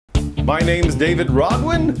My name's David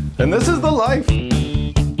Rodwin, and this is The Life.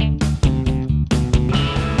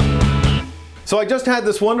 So I just had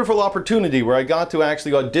this wonderful opportunity where I got to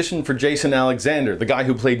actually audition for Jason Alexander, the guy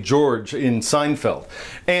who played George in Seinfeld.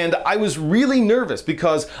 And I was really nervous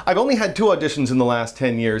because I've only had 2 auditions in the last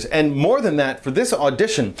 10 years, and more than that, for this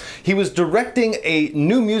audition, he was directing a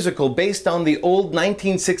new musical based on the old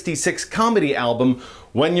 1966 comedy album,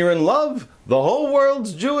 When You're in Love, the Whole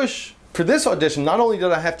World's Jewish. For this audition, not only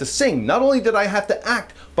did I have to sing, not only did I have to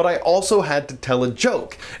act, but I also had to tell a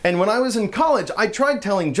joke. And when I was in college, I tried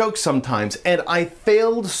telling jokes sometimes, and I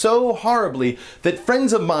failed so horribly that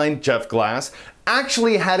friends of mine, Jeff Glass,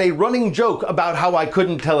 actually had a running joke about how I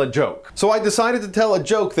couldn't tell a joke. So I decided to tell a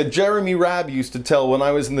joke that Jeremy Rabb used to tell when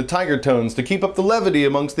I was in the Tiger Tones to keep up the levity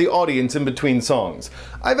amongst the audience in between songs.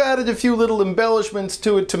 I've added a few little embellishments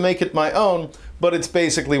to it to make it my own, but it's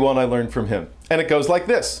basically one I learned from him. And it goes like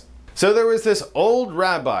this. So there was this old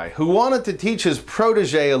rabbi who wanted to teach his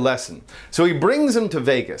protege a lesson. So he brings him to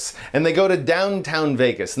Vegas, and they go to downtown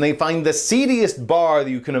Vegas, and they find the seediest bar that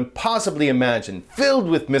you can possibly imagine, filled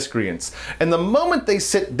with miscreants. And the moment they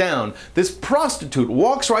sit down, this prostitute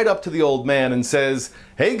walks right up to the old man and says,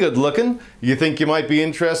 "Hey, good looking, you think you might be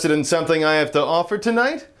interested in something I have to offer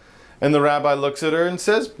tonight?" And the rabbi looks at her and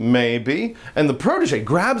says, "Maybe." And the protege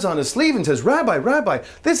grabs on his sleeve and says, Rabbi,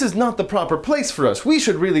 this is not the proper place for us. We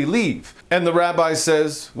should really leave." And the rabbi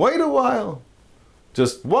says, "Wait a while.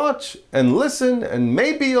 Just watch and listen and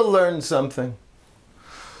maybe you'll learn something."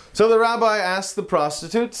 So the rabbi asks the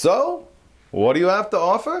prostitute, "So, what do you have to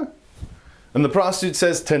offer?" And the prostitute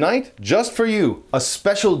says, "Tonight, just for you, a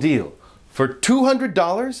special deal. For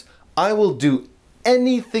 $200, I will do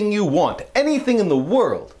anything you want, anything in the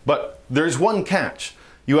world. But there's one catch.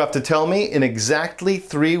 You have to tell me in exactly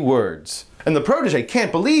 3 words. And the protege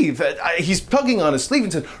can't believe he's tugging on his sleeve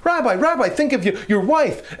and says, Rabbi, think of your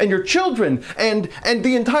wife and your children and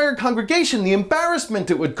the entire congregation, the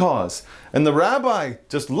embarrassment it would cause." And the rabbi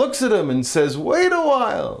just looks at him and says, "Wait a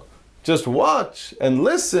while. Just watch and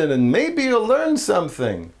listen and maybe you'll learn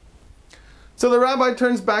something." So the rabbi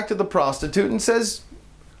turns back to the prostitute and says,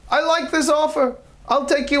 "I like this offer. I'll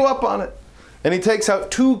take you up on it." And he takes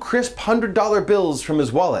out 2 crisp $100 bills from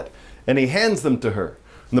his wallet and he hands them to her.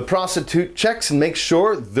 And the prostitute checks and makes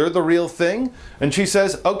sure they're the real thing. And she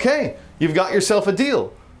says, "Okay, you've got yourself a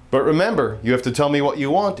deal. But remember, you have to tell me what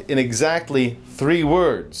you want in exactly 3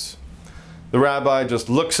 words. The rabbi just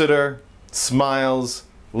looks at her, smiles,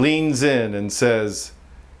 leans in and says,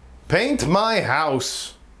 "Paint my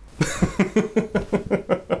house."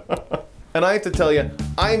 And I have to tell you,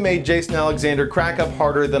 I made Jason Alexander crack up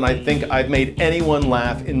harder than I think I've made anyone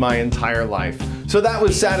laugh in my entire life. So that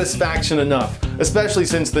was satisfaction enough, especially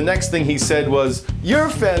since the next thing he said was, "You're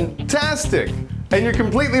fantastic, and you're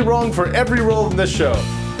completely wrong for every role in this show.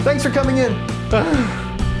 Thanks for coming in."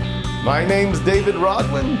 My name's David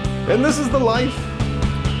Rodwin, and this is The Life.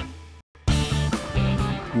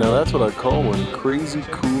 Now that's what I call one crazy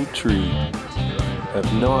cool tree. I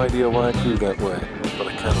have no idea why it grew that way, but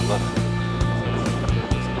I kind of love it.